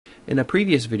In a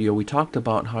previous video, we talked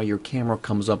about how your camera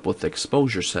comes up with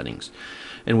exposure settings,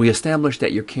 and we established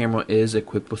that your camera is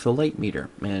equipped with a light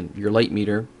meter, and your light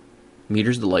meter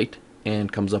meters the light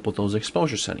and comes up with those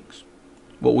exposure settings.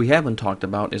 What we haven't talked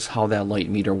about is how that light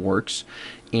meter works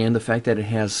and the fact that it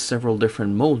has several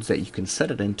different modes that you can set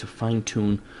it in to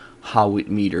fine-tune how it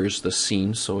meters the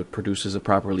scene so it produces a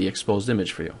properly exposed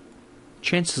image for you.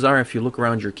 Chances are, if you look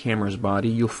around your camera's body,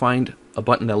 you'll find a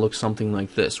button that looks something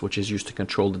like this, which is used to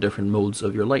control the different modes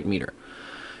of your light meter.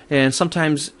 And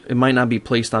sometimes it might not be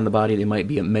placed on the body. There might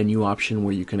be a menu option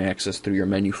where you can access through your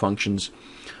menu functions,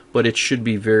 but it should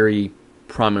be very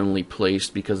prominently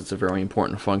placed because it's a very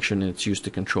important function and it's used to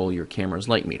control your camera's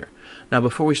light meter. Now,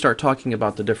 before we start talking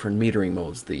about the different metering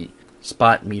modes, the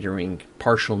spot metering,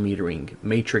 partial metering,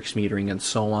 matrix metering, and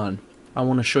so on, I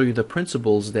want to show you the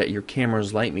principles that your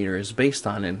camera's light meter is based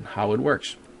on and how it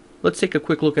works. Let's take a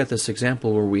quick look at this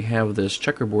example where we have this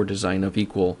checkerboard design of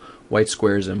equal white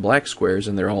squares and black squares,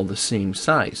 and they're all the same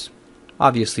size.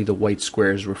 Obviously the white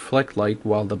squares reflect light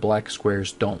while the black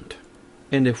squares don't.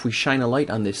 And if we shine a light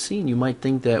on this scene, you might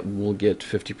think that we'll get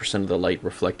 50% of the light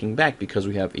reflecting back because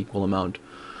we have equal amount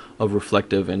of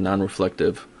reflective and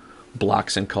non-reflective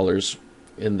blocks and colors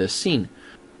in this scene.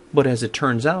 But as it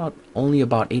turns out, only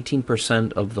about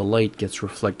 18% of the light gets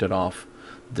reflected off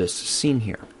this scene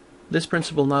here. This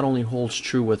principle not only holds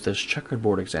true with this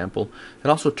checkerboard example, it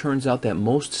also turns out that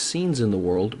most scenes in the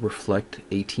world reflect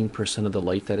 18% of the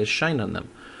light that is shined on them.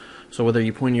 So whether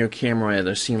you point your camera at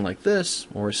a scene like this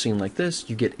or a scene like this,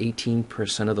 you get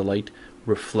 18% of the light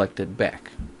reflected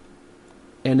back.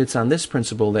 And it's on this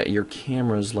principle that your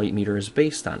camera's light meter is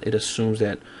based on. It assumes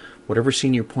that whatever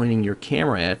scene you're pointing your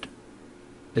camera at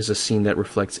is a scene that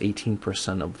reflects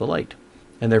 18% of the light,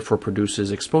 and therefore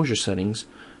produces exposure settings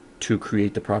to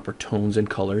create the proper tones and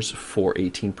colors for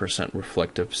 18%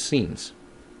 reflective scenes.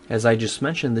 As I just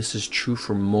mentioned, this is true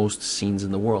for most scenes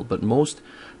in the world, but most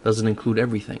doesn't include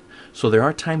everything. So there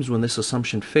are times when this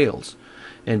assumption fails,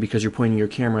 and because you're pointing your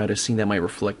camera at a scene that might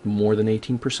reflect more than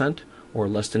 18% or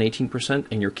less than 18%,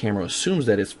 and your camera assumes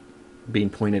that it's being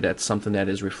pointed at something that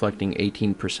is reflecting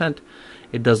 18%,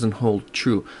 it doesn't hold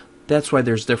true. That's why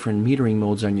there's different metering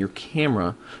modes on your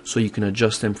camera, so you can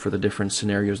adjust them for the different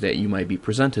scenarios that you might be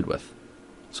presented with.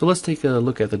 So let's take a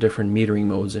look at the different metering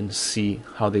modes and see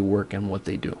how they work and what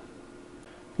they do.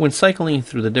 When cycling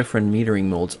through the different metering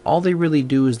modes, all they really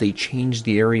do is they change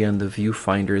the area in the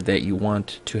viewfinder that you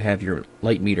want to have your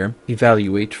light meter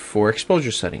evaluate for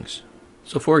exposure settings.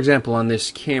 So for example, on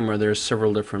this camera there's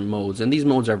several different modes, and these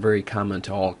modes are very common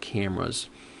to all cameras.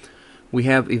 We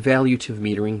have evaluative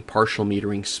metering, partial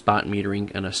metering, spot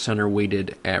metering, and a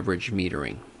center-weighted average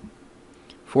metering.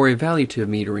 For evaluative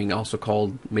metering, also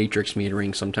called matrix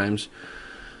metering sometimes,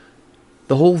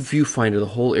 the whole viewfinder, the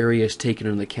whole area is taken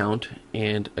into account,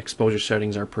 and exposure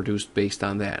settings are produced based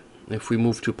on that. If we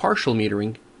move to partial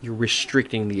metering, you're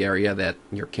restricting the area that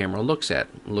your camera looks at.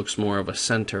 It looks more of a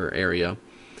center area,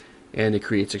 and it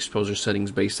creates exposure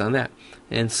settings based on that.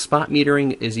 And spot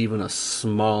metering is even a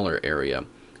smaller area,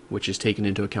 which is taken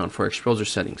into account for exposure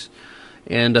settings.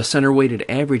 And a center-weighted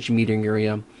average metering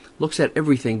area looks at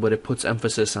everything, but it puts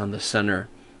emphasis on the center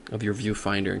of your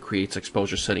viewfinder and creates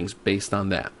exposure settings based on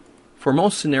that. For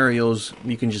most scenarios,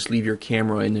 you can just leave your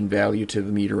camera in evaluative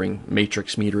metering,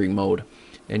 matrix metering mode,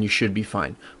 and you should be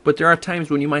fine. But there are times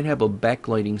when you might have a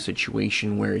backlighting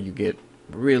situation where you get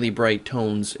really bright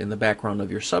tones in the background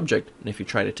of your subject, and if you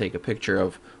try to take a picture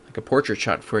of like a portrait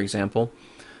shot, for example,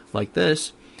 like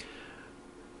this,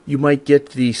 you might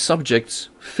get the subject's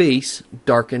face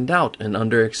darkened out and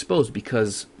underexposed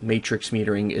because matrix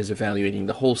metering is evaluating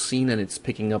the whole scene and it's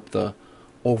picking up the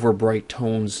overbright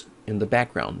tones in the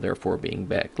background, therefore being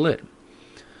backlit.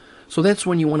 So that's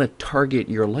when you want to target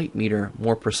your light meter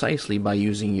more precisely by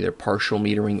using either partial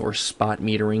metering or spot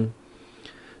metering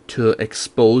to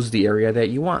expose the area that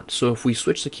you want. So if we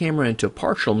switch the camera into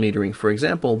partial metering, for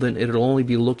example, then it'll only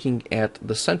be looking at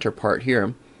the center part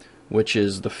here, which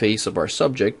is the face of our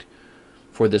subject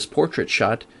for this portrait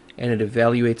shot, and it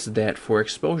evaluates that for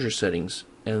exposure settings,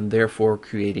 and therefore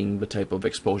creating the type of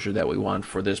exposure that we want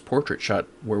for this portrait shot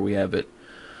where we have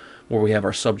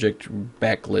our subject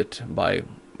backlit by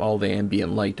all the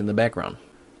ambient light in the background.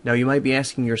 Now you might be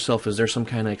asking yourself, is there some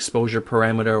kind of exposure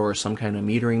parameter or some kind of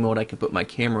metering mode I can put my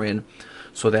camera in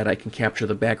so that I can capture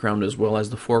the background as well as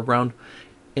the foreground?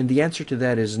 And the answer to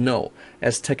that is no.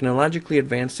 As technologically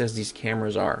advanced as these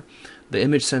cameras are, the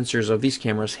image sensors of these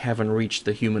cameras haven't reached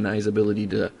the human eye's ability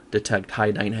to detect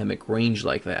high dynamic range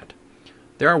like that.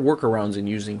 There are workarounds in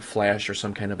using flash or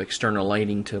some kind of external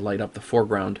lighting to light up the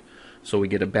foreground so we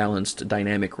get a balanced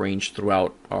dynamic range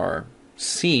throughout our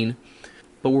scene,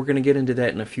 But we're going to get into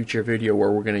that in a future video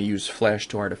where we're going to use flash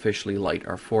to artificially light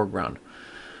our foreground.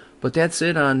 But that's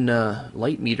it on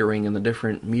light metering and the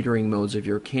different metering modes of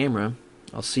your camera.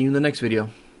 I'll see you in the next video.